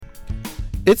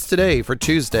It's today for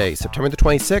Tuesday, September the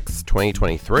 26th,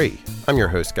 2023. I'm your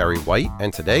host, Gary White,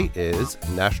 and today is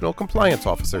National Compliance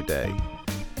Officer Day,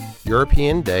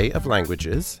 European Day of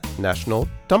Languages, National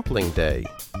Dumpling Day,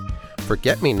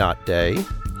 Forget-Me-Not Day,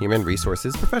 Human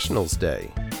Resources Professionals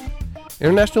Day,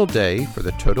 International Day for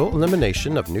the Total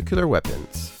Elimination of Nuclear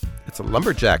Weapons. It's a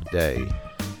Lumberjack Day,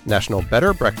 National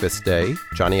Better Breakfast Day,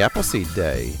 Johnny Appleseed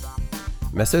Day,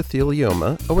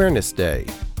 Mesothelioma Awareness Day.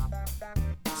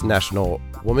 It's National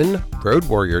Woman Road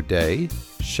Warrior Day,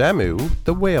 Shamu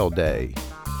the Whale Day,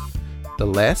 The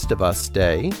Last of Us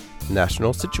Day,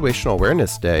 National Situational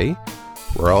Awareness Day,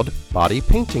 World Body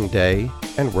Painting Day,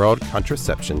 and World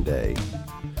Contraception Day.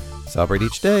 Celebrate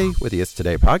each day with the It's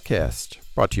Today podcast,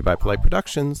 brought to you by Polite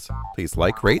Productions. Please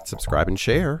like, rate, subscribe, and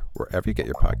share wherever you get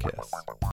your podcasts.